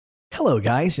Hello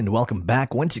guys, and welcome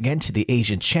back once again to the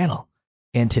Asian channel.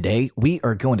 And today we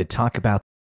are going to talk about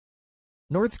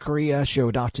North Korea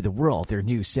showed off to the world their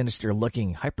new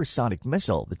sinister-looking hypersonic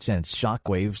missile that sends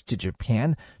shockwaves to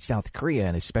Japan, South Korea,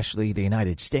 and especially the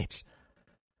United States.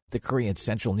 The Korean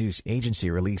Central News Agency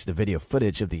released the video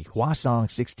footage of the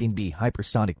Hwasong-16B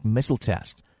Hypersonic missile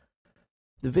test.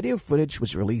 The video footage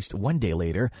was released one day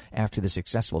later after the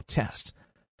successful test.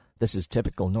 This is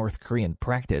typical North Korean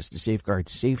practice to safeguard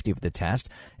safety of the test,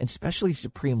 and especially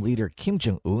Supreme Leader Kim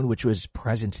Jong-un, which was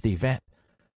present at the event.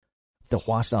 The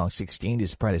Hwasong-16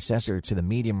 is predecessor to the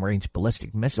medium-range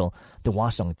ballistic missile, the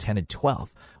Hwasong-10 and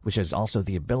 12, which has also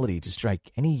the ability to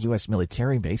strike any U.S.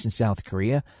 military base in South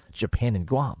Korea, Japan, and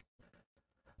Guam.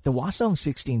 The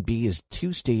Hwasong-16B is a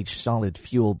two-stage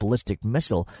solid-fuel ballistic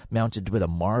missile mounted with a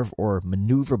MARV or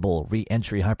maneuverable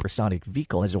re-entry hypersonic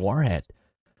vehicle as a warhead.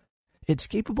 It's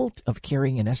capable of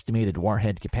carrying an estimated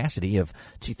warhead capacity of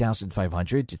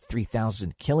 2,500 to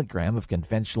 3,000 kilograms of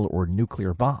conventional or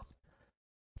nuclear bomb.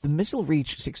 The missile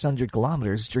reached 600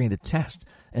 kilometers during the test,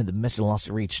 and the missile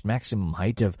also reached maximum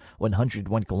height of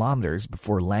 101 kilometers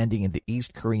before landing in the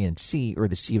East Korean Sea or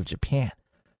the Sea of Japan.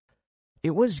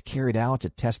 It was carried out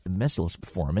to test the missile's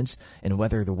performance and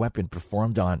whether the weapon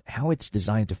performed on how it's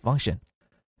designed to function.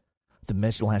 The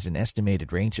missile has an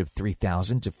estimated range of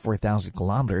 3,000 to 4,000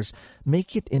 kilometers,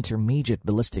 making it intermediate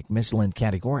ballistic missile in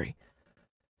category.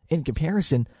 In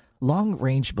comparison,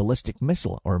 long-range ballistic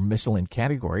missile or missile in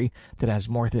category that has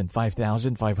more than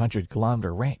 5,500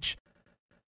 kilometer range,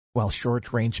 while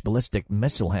short-range ballistic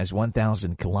missile has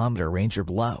 1,000 kilometer range or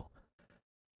below.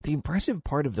 The impressive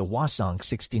part of the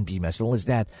Hwasong-16B missile is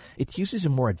that it uses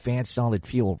a more advanced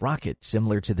solid-fuel rocket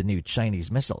similar to the new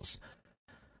Chinese missiles.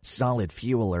 Solid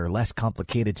fuel are less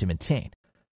complicated to maintain,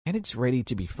 and it's ready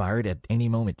to be fired at any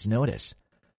moment's notice.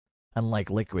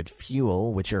 Unlike liquid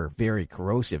fuel, which are very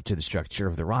corrosive to the structure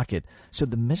of the rocket, so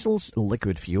the missile's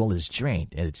liquid fuel is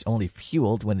drained and it's only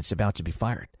fueled when it's about to be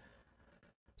fired.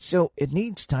 So it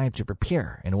needs time to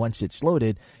prepare, and once it's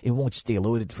loaded, it won't stay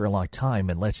loaded for a long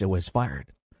time unless it was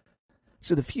fired.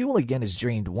 So the fuel again is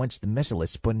drained once the missile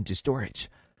is put into storage.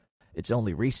 It's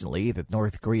only recently that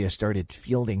North Korea started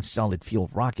fielding solid-fuel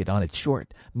rocket on its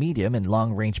short, medium, and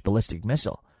long-range ballistic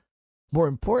missile. More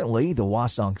importantly, the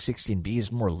Hwasong-16B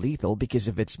is more lethal because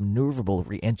of its maneuverable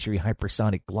re-entry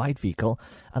hypersonic glide vehicle,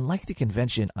 unlike the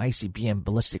convention ICBM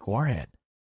ballistic warhead.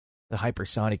 The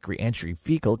hypersonic re-entry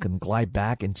vehicle can glide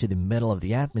back into the middle of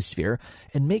the atmosphere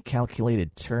and make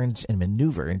calculated turns and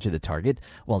maneuver into the target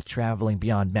while traveling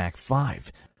beyond Mach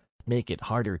 5. Make it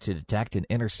harder to detect and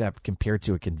intercept compared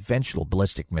to a conventional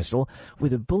ballistic missile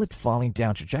with a bullet falling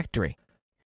down trajectory.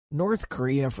 North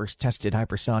Korea first tested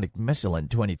hypersonic missile in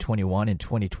 2021 and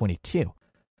 2022.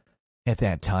 At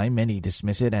that time, many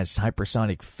dismissed it as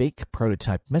hypersonic fake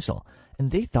prototype missile, and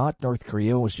they thought North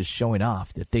Korea was just showing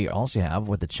off that they also have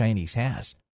what the Chinese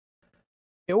has.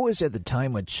 It was at the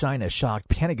time when China shocked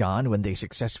Pentagon when they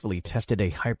successfully tested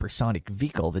a hypersonic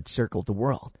vehicle that circled the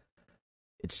world.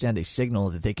 It sent a signal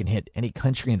that they can hit any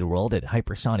country in the world at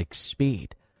hypersonic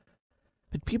speed.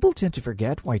 But people tend to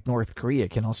forget why North Korea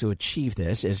can also achieve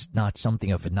this as not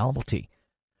something of a novelty.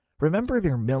 Remember,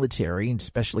 their military, and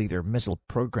especially their missile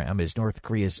program, is North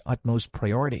Korea's utmost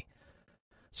priority.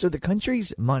 So the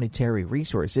country's monetary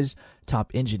resources, top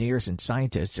engineers and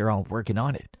scientists are all working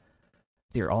on it.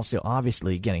 They're also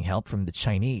obviously getting help from the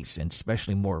Chinese, and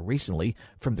especially more recently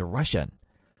from the Russian.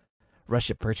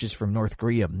 Russia purchased from North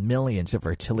Korea millions of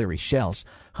artillery shells,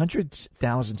 hundreds of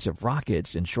thousands of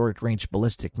rockets, and short-range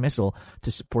ballistic missile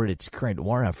to support its current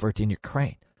war effort in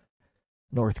Ukraine.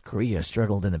 North Korea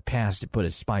struggled in the past to put a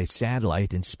spy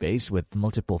satellite in space with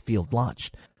multiple field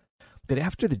launched. But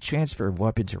after the transfer of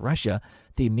weapons to Russia,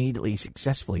 they immediately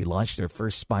successfully launched their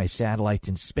first spy satellite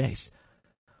in space.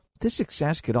 This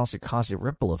success could also cause a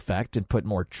ripple effect and put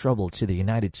more trouble to the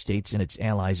United States and its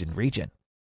allies in the region.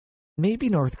 Maybe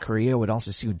North Korea would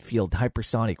also soon field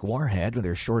hypersonic warhead with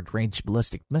their short-range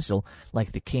ballistic missile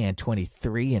like the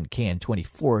KN-23 and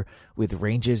KN-24 with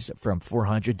ranges from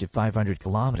 400 to 500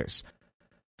 kilometers.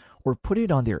 Or put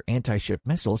it on their anti-ship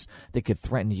missiles that could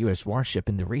threaten U.S. warship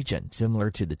in the region,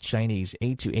 similar to the Chinese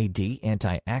A2AD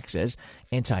anti-access,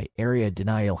 anti-area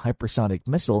denial hypersonic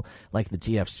missile like the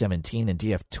DF-17 and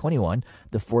DF-21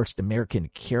 that forced American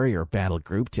carrier battle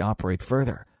group to operate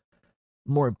further.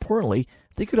 More importantly,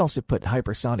 they could also put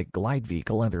hypersonic glide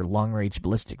vehicle on their long-range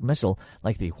ballistic missile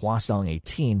like the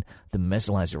Hwasong-18. The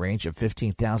missile has a range of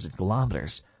 15,000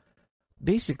 kilometers.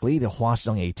 Basically, the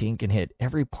Hwasong-18 can hit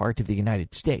every part of the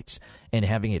United States, and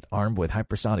having it armed with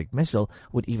hypersonic missile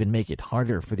would even make it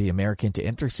harder for the American to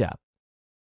intercept.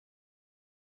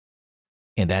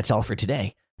 And that's all for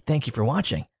today. Thank you for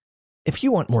watching. If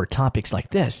you want more topics like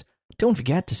this, don't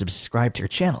forget to subscribe to our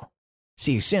channel.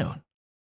 See you soon.